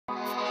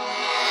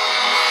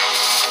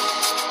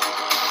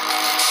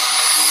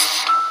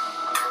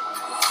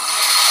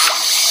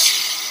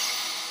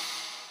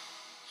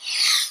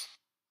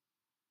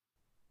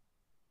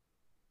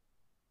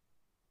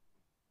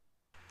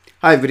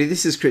Hi everybody,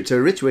 this is Crypto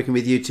Rich working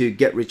with you to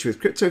get rich with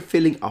crypto,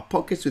 filling our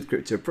pockets with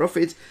crypto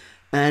profits.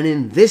 And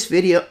in this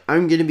video,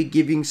 I'm going to be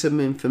giving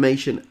some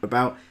information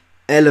about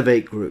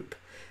Elevate Group.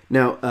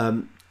 Now,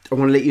 I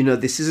want to let you know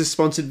this is a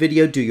sponsored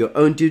video. Do your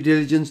own due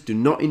diligence. Do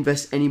not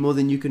invest any more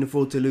than you can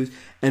afford to lose.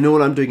 And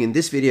all I'm doing in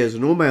this video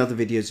and all my other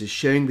videos is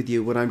sharing with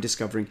you what I'm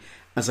discovering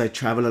as I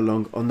travel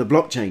along on the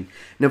blockchain.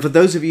 Now, for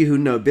those of you who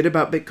know a bit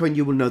about Bitcoin,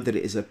 you will know that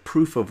it is a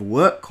proof of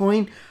work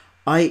coin,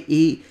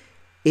 i.e.,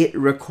 it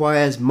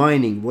requires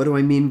mining. What do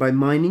I mean by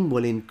mining?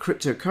 Well, in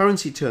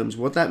cryptocurrency terms,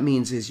 what that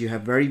means is you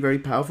have very, very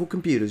powerful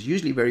computers,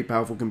 usually very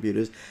powerful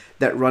computers,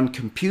 that run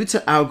computer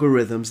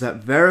algorithms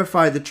that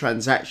verify the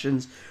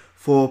transactions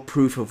for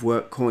proof of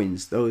work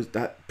coins.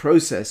 That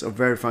process of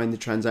verifying the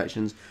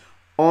transactions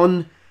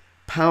on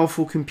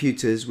powerful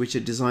computers, which are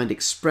designed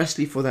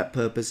expressly for that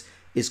purpose,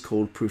 is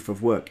called proof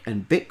of work.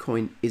 And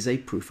Bitcoin is a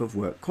proof of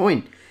work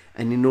coin.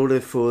 And in order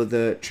for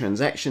the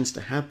transactions to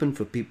happen,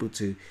 for people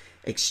to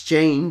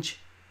exchange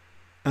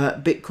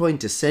Bitcoin,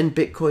 to send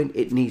Bitcoin,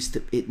 it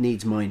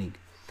needs mining.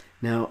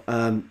 Now,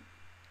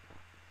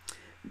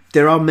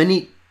 there are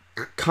many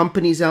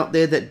companies out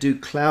there that do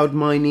cloud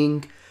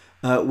mining,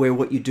 where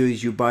what you do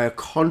is you buy a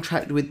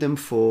contract with them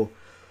for,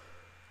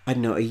 I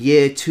don't know, a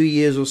year, 2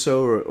 years or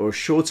so, or a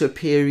shorter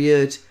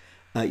period.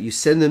 You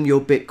send them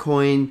your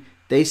Bitcoin.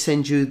 They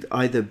send you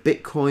either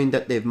Bitcoin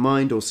that they've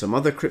mined or some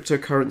other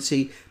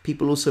cryptocurrency.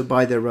 People also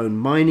buy their own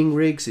mining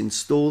rigs,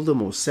 install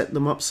them or set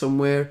them up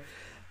somewhere.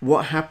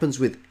 What happens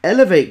with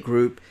Elevate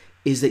Group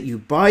is that you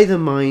buy the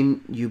mine,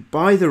 you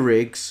buy the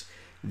rigs,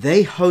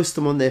 they host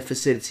them on their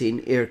facility in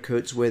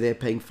Irkutsk, where they're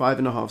paying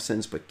 5.5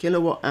 cents per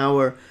kilowatt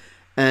hour,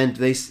 and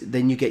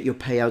then you get your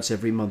payouts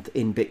every month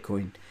in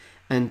Bitcoin.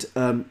 And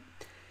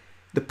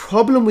the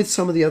problem with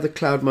some of the other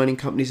cloud mining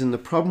companies and the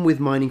problem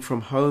with mining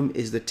from home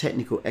is the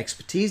technical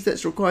expertise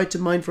that's required to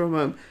mine from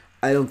home.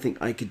 I don't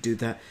think I could do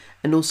that.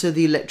 And also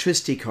the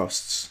electricity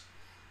costs,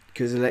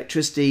 because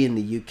electricity in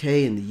the UK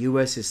and the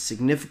US is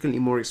significantly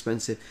more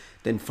expensive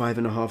than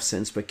 5.5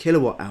 cents per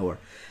kilowatt hour.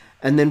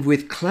 And then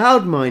with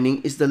cloud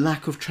mining is the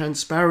lack of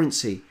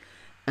transparency,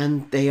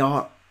 and they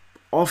are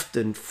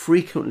often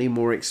frequently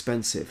more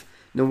expensive.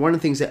 Now, one of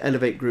the things that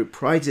Elevate Group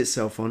prides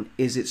itself on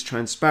is its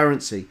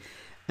transparency.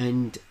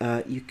 And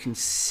you can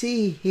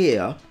see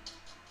here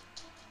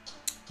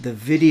the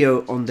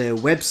video on their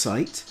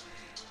website.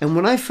 And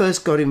when I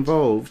first got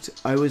involved,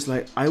 I was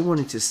like, I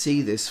wanted to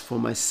see this for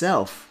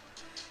myself.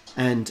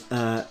 And,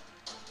 so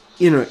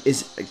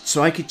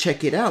I could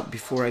check it out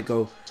before I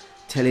go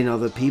telling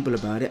other people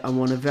about it. I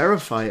want to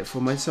verify it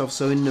for myself.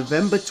 So in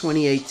November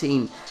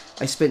 2018,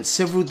 I spent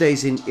several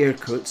days in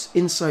Irkutsk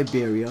in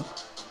Siberia,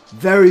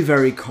 very,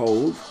 very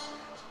cold,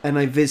 and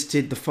I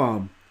visited the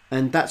farm.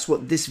 And that's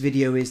what this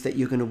video is that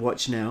you're going to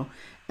watch now.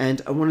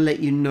 And I want to let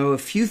you know a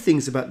few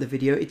things about the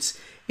video. It's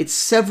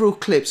several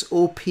clips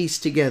all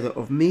pieced together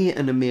of me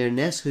and Amir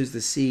Ness, who's the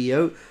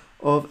CEO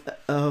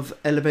of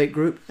Elevate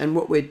Group. And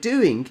what we're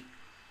doing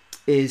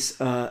is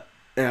I'm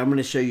going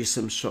to show you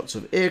some shots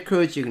of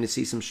Irkutsk. You're going to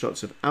see some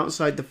shots of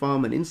outside the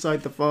farm and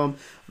inside the farm.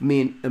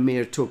 Me and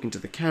Amir talking to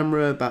the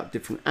camera about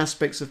different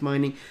aspects of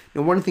mining.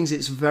 Now, one of the things,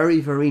 it's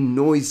very, very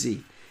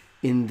noisy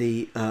in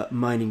the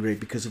mining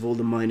rig because of all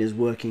the miners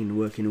working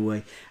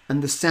away,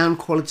 and the sound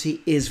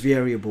quality is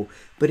variable.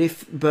 But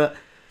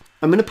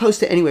I'm going to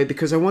post it anyway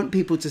because I want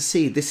people to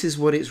see this is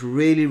what it's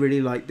really,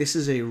 really like. This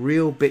is a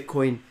real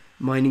Bitcoin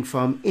mining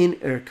farm in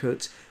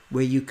Irkutsk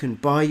where you can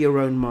buy your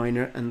own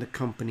miner and the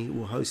company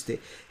will host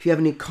it. If you have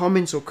any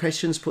comments or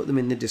questions, put them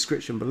in the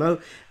description below.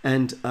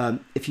 And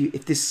if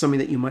this is something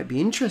that you might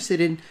be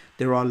interested in,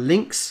 there are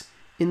links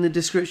in the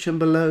description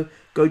below.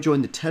 Go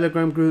join the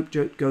Telegram group,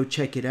 go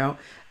check it out.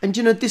 And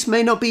this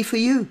may not be for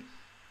you.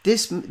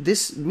 This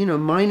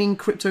mining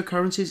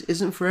cryptocurrencies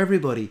isn't for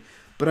everybody,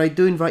 but I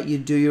do invite you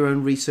to do your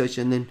own research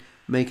and then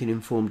make an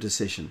informed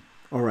decision.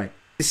 All right.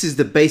 This is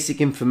the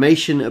basic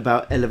information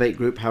about Elevate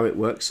Group, how it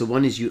works. So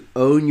one is you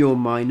own your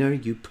miner,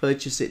 you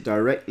purchase it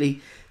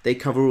directly. They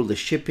cover all the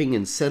shipping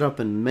and setup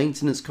and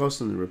maintenance costs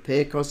and the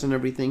repair costs and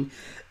everything.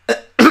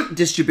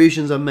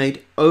 Distributions are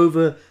made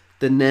over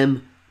the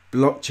NEM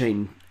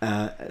blockchain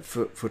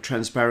for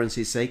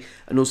transparency's sake,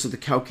 and also the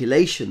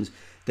calculations.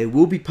 They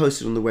will be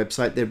posted on the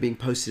website. They're being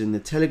posted in the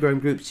Telegram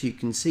group, so you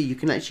can see, you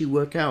can actually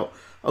work out,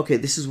 okay,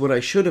 this is what I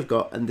should have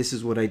got and this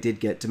is what I did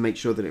get, to make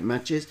sure that it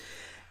matches.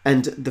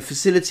 And the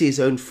facility is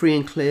owned free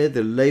and clear.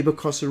 The labor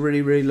costs are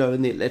really, really low,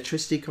 and the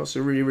electricity costs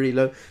are really, really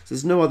low. So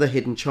there's no other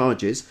hidden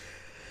charges.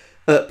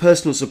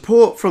 Personal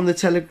support from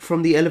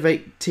the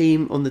Elevate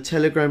team on the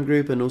Telegram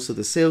group, and also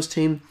the sales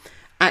team.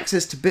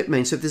 Access to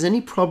Bitmain. So if there's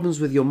any problems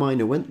with your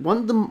miner,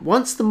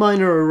 once the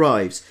miner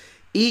arrives,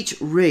 each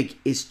rig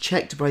is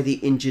checked by the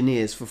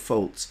engineers for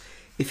faults.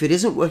 If it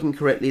isn't working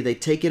correctly, they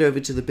take it over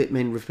to the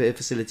Bitmain repair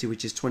facility,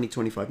 which is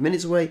 20-25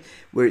 minutes away,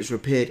 where it's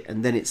repaired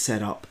and then it's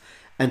set up.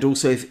 And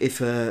also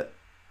if a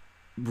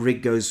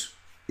rig if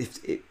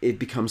it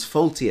becomes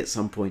faulty at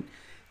some point,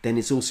 then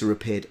it's also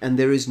repaired. And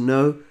there is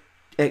no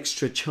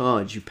extra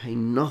charge. You pay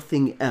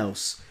nothing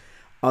else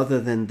other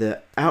than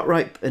the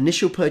outright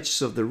initial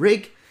purchase of the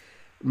rig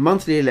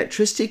Monthly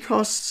electricity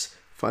costs,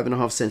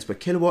 5.5 cents per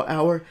kilowatt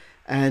hour,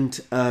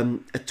 and a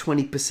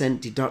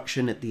 20%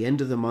 deduction at the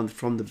end of the month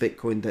from the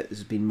Bitcoin that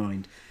has been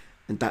mined.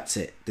 And that's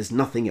it. There's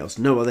nothing else,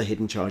 no other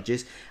hidden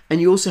charges. And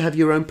you also have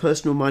your own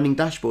personal mining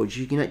dashboard.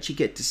 You can actually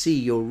get to see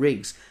your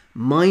rigs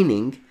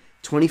mining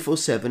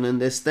 24/7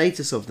 and their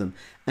status of them.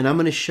 And I'm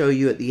going to show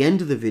you at the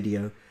end of the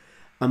video,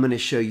 I'm going to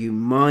show you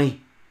my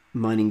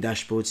mining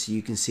dashboard so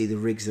you can see the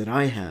rigs that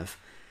I have,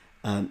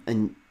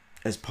 and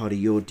as part of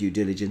your due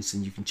diligence,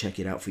 and you can check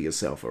it out for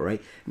yourself. All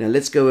right, now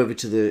let's go over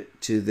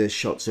to the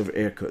shots of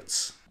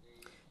Irkutsk.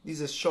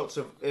 These are shots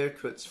of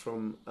Irkutsk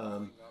from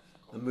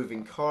a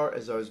moving car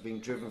as I was being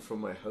driven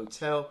from my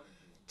hotel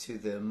to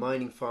the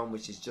mining farm,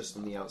 which is just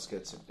on the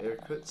outskirts of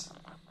Irkutsk.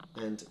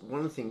 And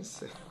one of the things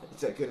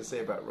that I'm going to say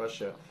about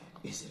Russia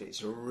is that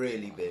it's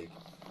really big.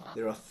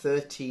 There are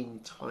 13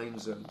 time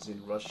zones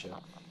in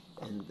Russia,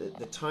 and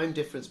the time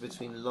difference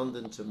between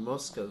London to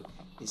Moscow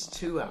is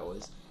 2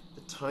 hours.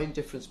 The time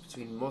difference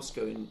between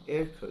Moscow and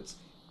Irkutsk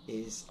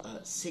is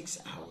 6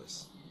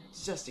 hours.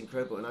 It's just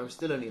incredible, and I'm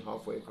still only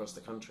halfway across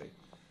the country.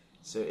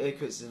 So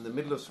Irkutsk is in the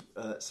middle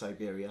of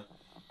Siberia,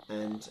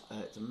 and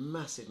it's a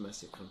massive,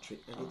 massive country,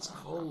 and it's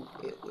cold.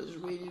 It was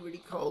really,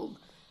 really cold,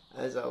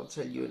 as I'll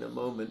tell you in a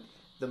moment.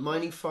 The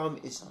mining farm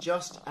is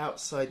just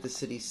outside the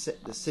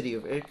city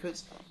of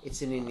Irkutsk.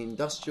 It's in an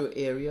industrial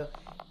area.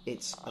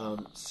 It's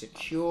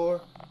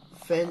secure,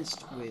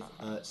 fenced with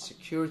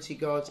security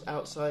guards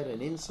outside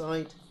and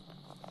inside,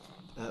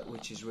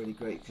 which is really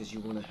great because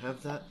you want to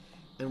have that.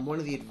 And one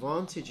of the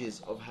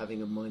advantages of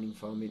having a mining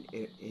farm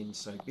in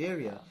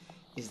Siberia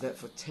is that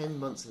for 10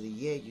 months of the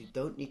year you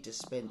don't need to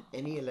spend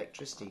any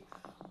electricity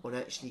on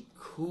actually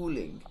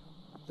cooling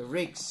the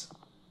rigs.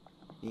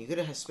 You're going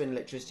to have to spend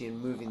electricity on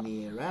moving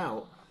the air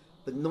out,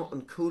 but not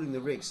on cooling the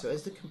rigs. So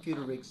as the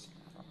computer rigs,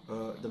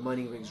 the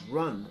mining rigs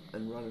run,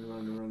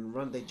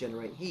 they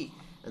generate heat,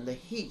 and the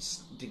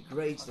heat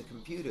degrades the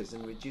computers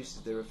and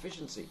reduces their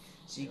efficiency.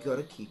 So you've got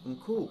to keep them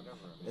cool.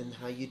 And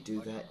how you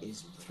do that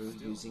is through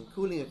using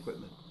cooling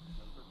equipment.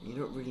 You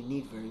don't really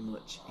need very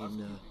much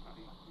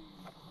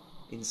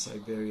in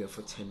Siberia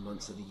for 10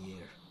 months of the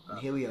year.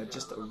 And here we are,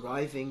 just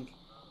arriving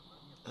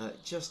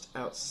just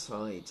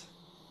outside.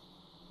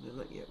 No,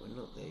 not yet. We're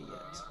not there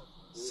yet.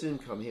 Soon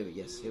come. Here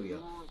we are.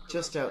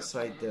 Just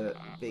outside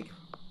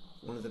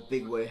one of the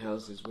big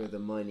warehouses where the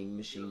mining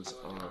machines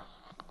are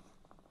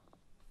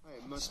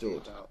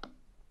stored. About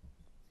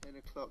 10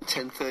 o'clock,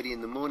 10:30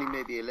 in the morning,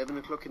 maybe 11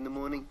 o'clock in the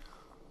morning.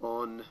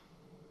 On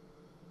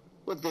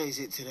what day is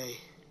it today?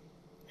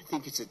 I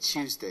think it's a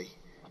Tuesday,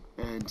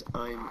 and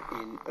I'm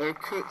in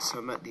Irkutsk.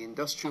 I'm at the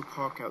industrial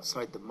park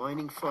outside the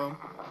mining farm.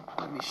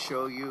 Let me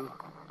show you.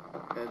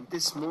 And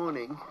this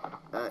morning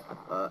at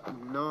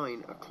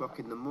 9 o'clock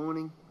in the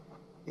morning,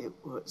 it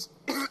was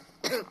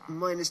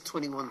minus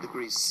 21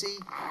 degrees C,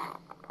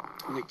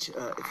 which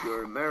if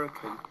you're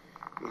American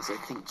is I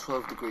think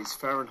 12 degrees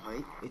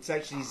Fahrenheit. It's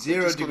actually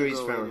 0 degrees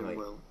Fahrenheit.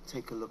 We'll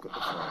take a look at the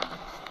farm.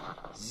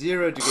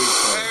 0 degrees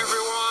Fahrenheit. Hey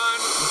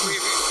everyone,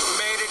 we've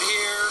made it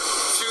here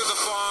to the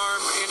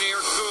farm in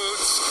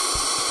Irkutsk.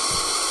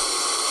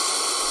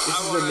 I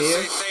want to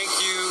say thank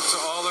you to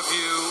all of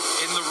you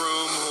in the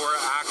room who are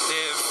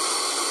active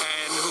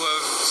and who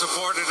have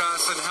supported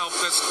us and helped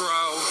us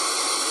grow.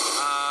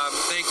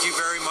 Thank you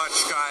very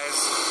much, guys.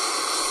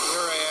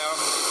 Here I am.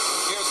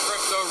 Here's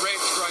Crypto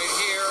Rich right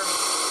here.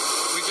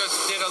 We just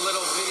did a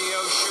little video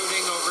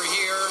shooting over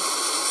here.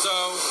 So,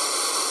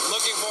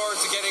 looking forward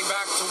to getting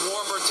back to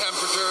warmer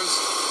temperatures.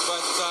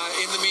 But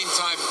in the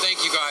meantime, thank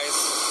you guys.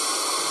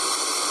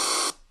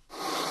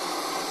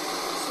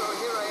 So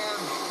here I am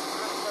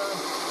at the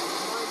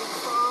mining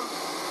farm.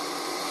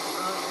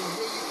 And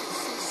here you can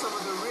see some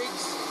of the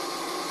rigs.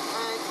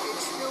 And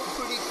it's still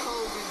pretty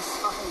cold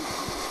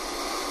inside.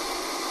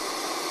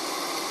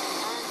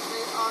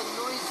 Are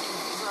noisy.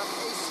 These are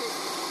ASIC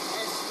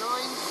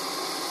S9s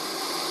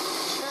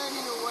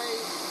churning away,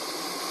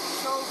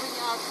 solving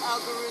out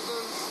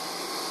algorithms,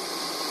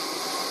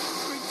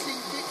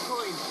 printing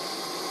Bitcoin.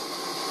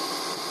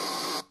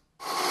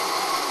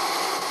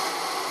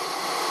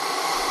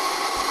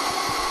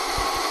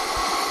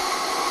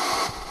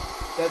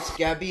 That's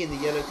Gabby in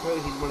the yellow coat.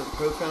 He's one of the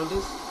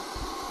co-founders.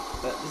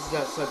 This is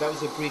outside. That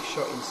was a brief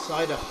shot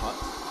inside a hut,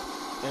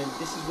 and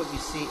this is what you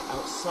see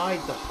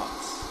outside the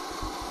huts.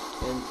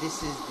 And these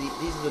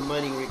are the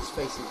mining rigs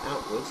facing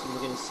outwards, and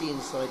we're going to see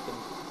inside them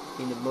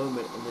in a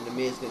moment, and then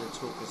Amir's going to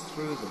talk us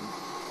through them.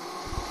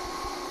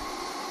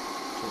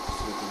 Tell us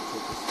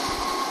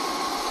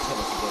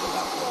a bit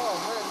about them. Oh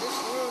man, this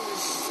room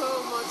is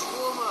so much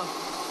warmer.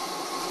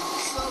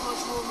 So much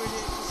warmer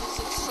here because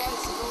it's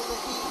extracting all the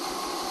heat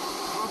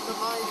from the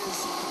miners.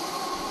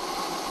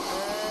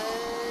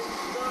 And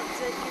start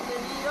taking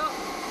the heat up.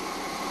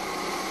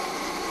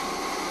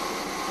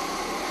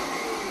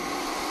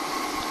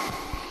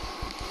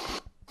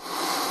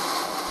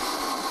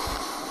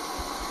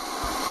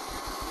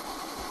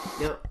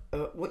 Now,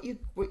 what you're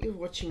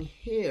watching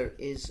here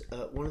is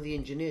one of the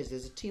engineers.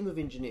 There's a team of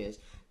engineers.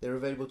 They're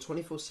available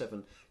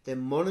 24/7. They're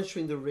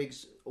monitoring the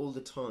rigs all the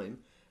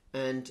time,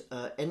 and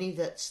any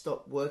that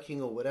stop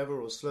working or whatever,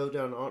 or slow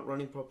down, aren't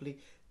running properly,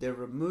 they're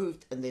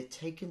removed and they're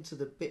taken to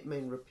the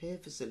Bitmain repair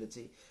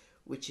facility,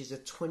 which is a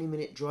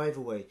 20-minute drive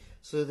away.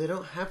 So they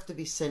don't have to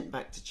be sent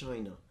back to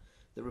China.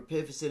 The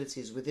repair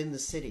facility is within the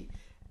city,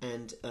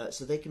 and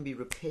so they can be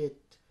repaired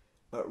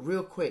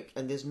real quick,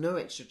 and there's no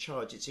extra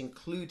charge. It's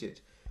included,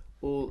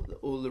 all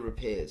the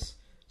repairs.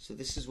 So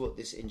this is what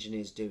this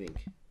engineer is doing.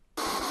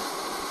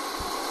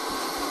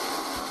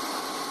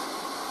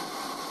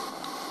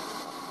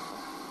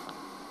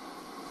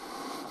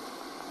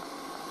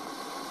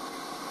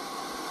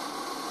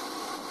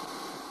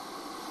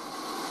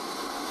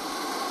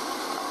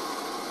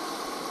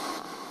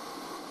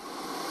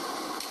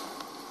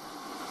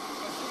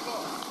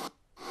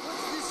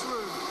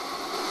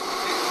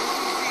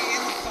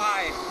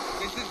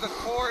 The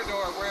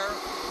corridor where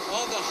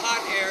all the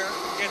hot air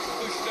gets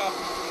pushed up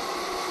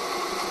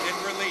and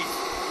released.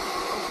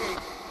 Okay.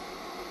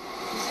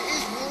 Because it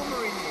is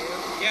warmer in here.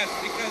 Yes,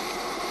 because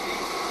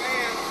these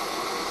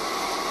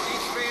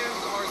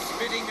fans are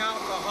spitting out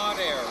the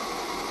hot air.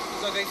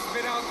 So they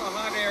spit out the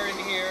hot air in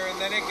here, and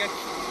then it gets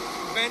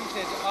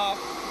vented up.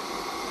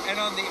 And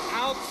on the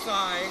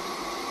outside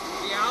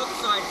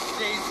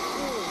stays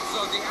cool.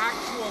 So the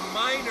actual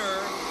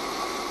miner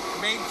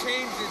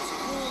maintains its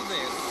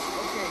coolness.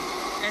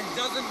 Okay. And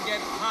doesn't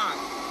get hot.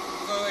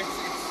 So it's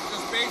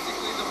just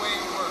basically the way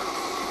it works.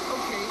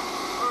 Okay.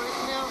 Alright,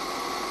 now,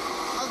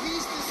 are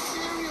these the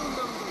serial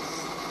numbers?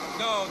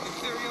 No, the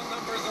serial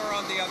numbers are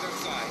on the other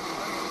side.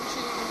 Alright, we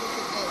should have a look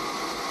at them.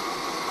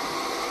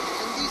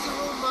 And these are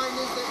all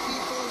miners that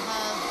people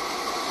have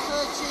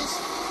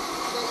purchased,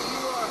 that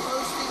you are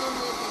hosting on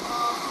their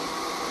behalf.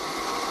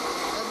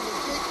 And the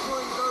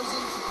Bitcoin goes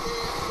into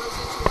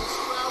an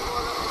Escrow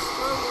wallet,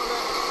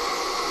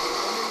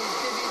 and then is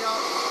divvied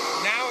up.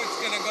 Now it's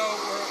going to go,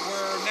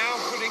 we're now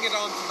putting it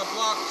onto the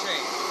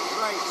blockchain.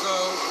 Right. So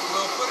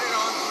we'll put it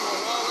onto a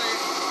wallet,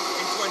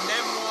 into a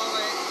NEM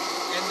wallet,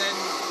 and then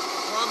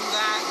from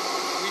that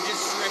we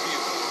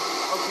distribute.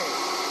 Okay.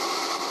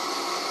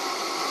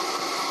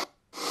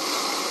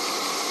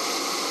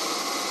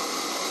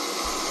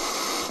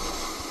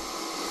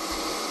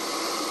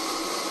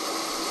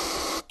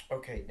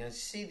 Okay, now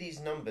see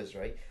these numbers,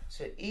 right?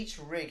 So each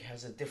rig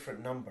has a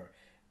different number.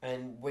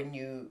 And when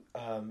you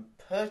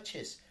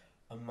purchase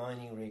a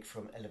mining rig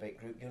from Elevate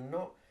Group, you're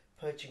not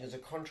purchasing as a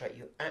contract,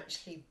 you're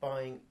actually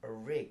buying a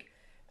rig.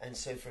 And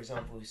so, for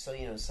example,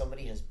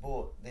 somebody has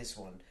bought this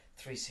one,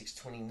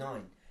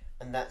 3629,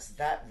 and that's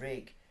that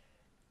rig,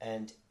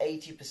 and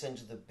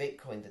 80% of the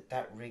Bitcoin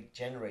that rig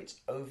generates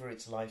over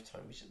its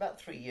lifetime, which is about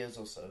 3 years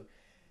or so,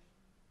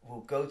 will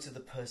go to the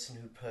person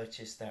who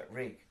purchased that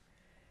rig.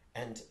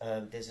 And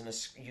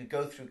you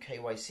go through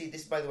KYC.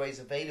 This, by the way, is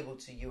available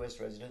to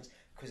US residents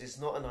because it's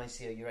not an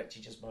ICO, you're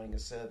actually just buying a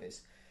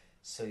service.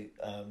 So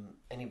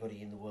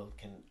anybody in the world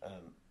can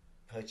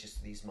purchase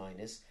these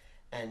miners,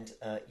 and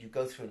you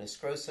go through an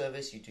escrow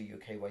service, you do your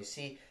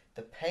KYC.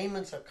 The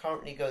payments are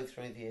currently going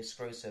through the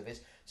escrow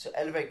service, so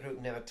Elevate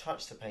Group never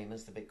touched the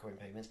payments, the Bitcoin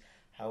payments.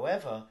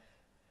 However,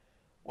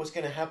 what's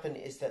going to happen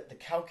is that the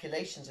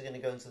calculations are going to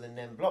go into the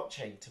NEM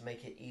blockchain to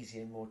make it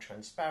easier and more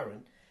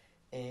transparent.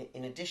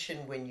 In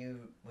addition, when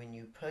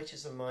you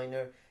purchase a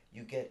miner,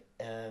 you get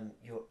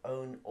your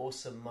own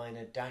awesome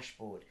miner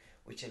dashboard,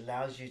 which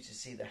allows you to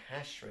see the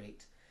hash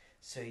rate,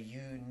 so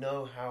you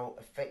know how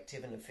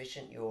effective and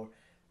efficient your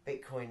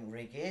Bitcoin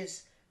rig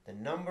is, the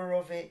number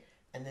of it,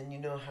 and then you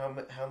know how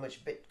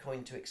much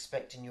Bitcoin to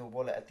expect in your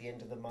wallet at the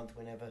end of the month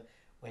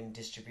when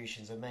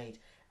distributions are made.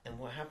 And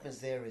what happens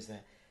there is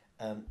that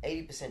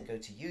 80% go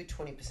to you,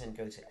 20%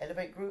 go to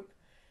Elevate Group,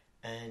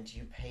 and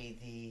you pay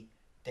the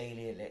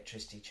daily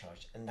electricity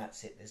charge, and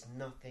that's it. There's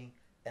nothing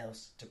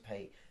else to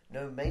pay.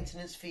 No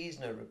maintenance fees,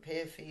 no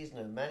repair fees,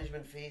 no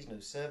management fees, no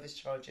service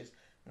charges,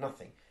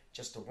 nothing.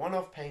 Just a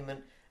one-off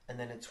payment, and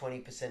then a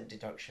 20%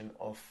 deduction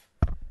off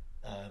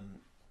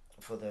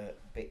for the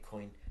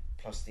Bitcoin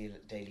plus the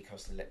daily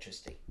cost of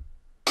electricity.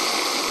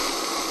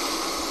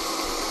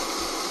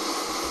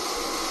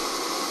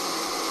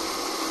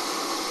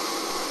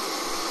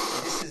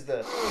 This is the...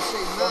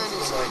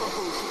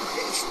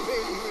 It's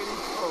really, really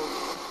cold.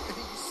 You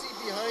can see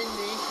behind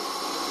me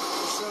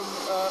some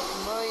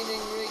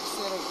mining rigs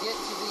that are yet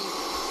to be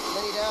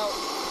laid out.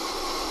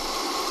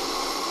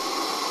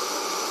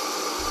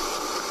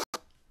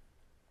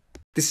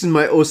 This is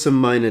my awesome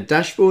miner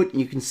dashboard.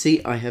 You can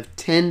see I have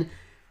 10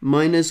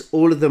 miners.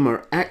 All of them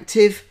are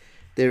active.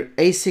 They're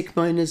ASIC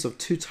miners of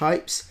two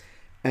types,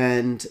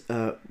 and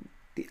the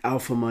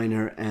alpha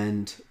miner,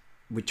 and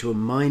which were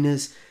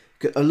miners.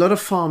 A lot of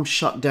farms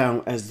shut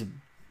down as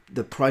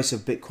the price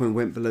of Bitcoin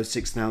went below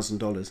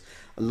 $6,000.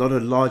 A lot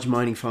of large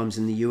mining farms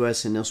in the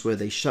US and elsewhere,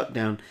 they shut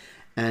down,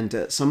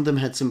 and some of them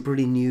had some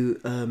pretty new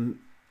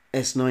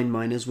S9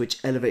 miners, which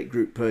Elevate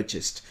Group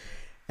purchased,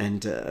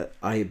 and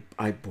I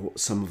bought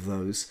some of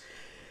those.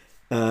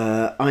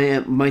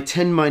 My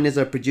 10 miners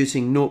are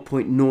producing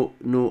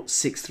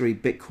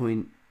 0.0063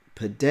 Bitcoin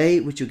per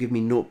day, which will give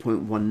me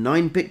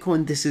 0.19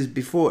 Bitcoin. This is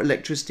before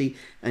electricity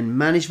and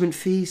management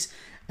fees.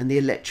 and the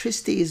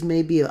electricity is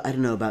maybe, I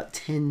don't know, about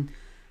 $10,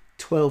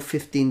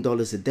 $12,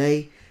 $15 a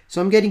day.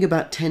 So I'm getting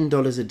about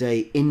 $10 a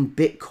day in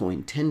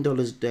Bitcoin, $10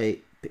 a day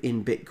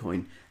in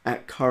Bitcoin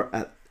at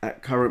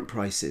current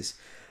prices.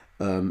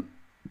 So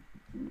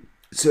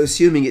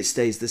assuming it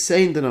stays the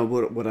same, then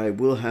what I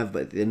will have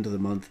by the end of the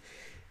month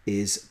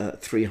is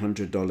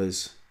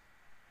 $300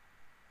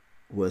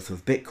 worth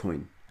of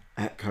Bitcoin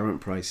at current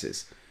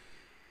prices.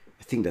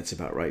 I think that's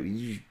about right.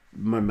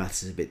 My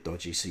maths is a bit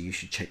dodgy, so you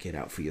should check it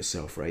out for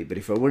yourself, right? But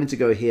if I wanted to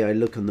go here, I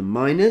look on the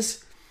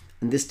miners,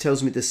 and this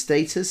tells me the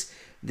status.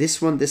 This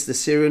the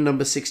serial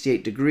number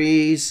 68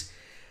 degrees.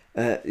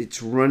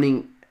 It's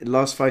running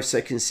last 5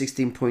 seconds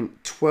 16.12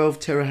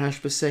 terahash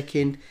per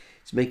second.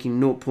 It's making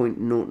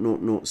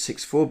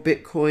 0.00064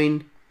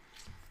 Bitcoin.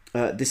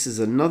 This is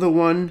another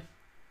one.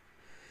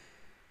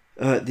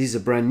 These are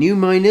brand new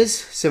miners,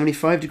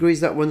 75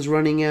 degrees that one's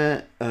running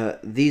at.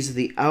 These are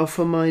the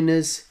alpha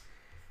miners,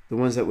 the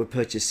ones that were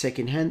purchased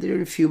secondhand.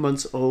 They're a few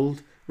months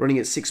old, running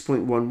at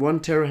 6.11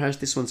 terahash.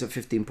 This one's at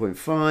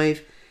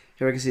 15.5.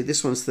 Here I can see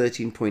this one's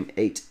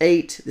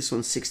 13.88. This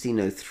one's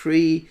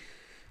 1603.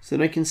 So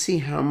then I can see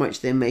how much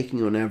they're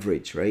making on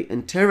average, right?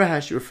 And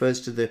terahash refers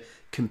to the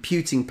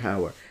computing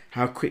power,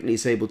 how quickly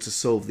it's able to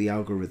solve the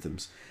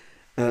algorithms.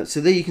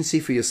 So there you can see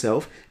for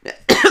yourself.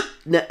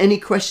 Now, any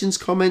questions,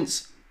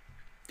 comments?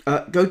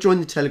 Go join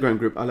the Telegram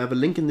group. I'll have a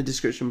link in the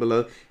description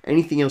below.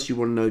 Anything else you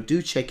want to know,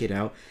 do check it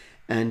out.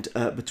 And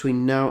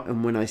between now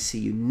and when I see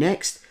you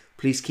next,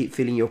 please keep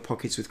filling your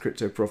pockets with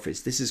crypto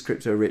profits. This is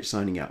Crypto Rich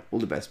signing out. All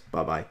the best.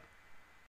 Bye-bye.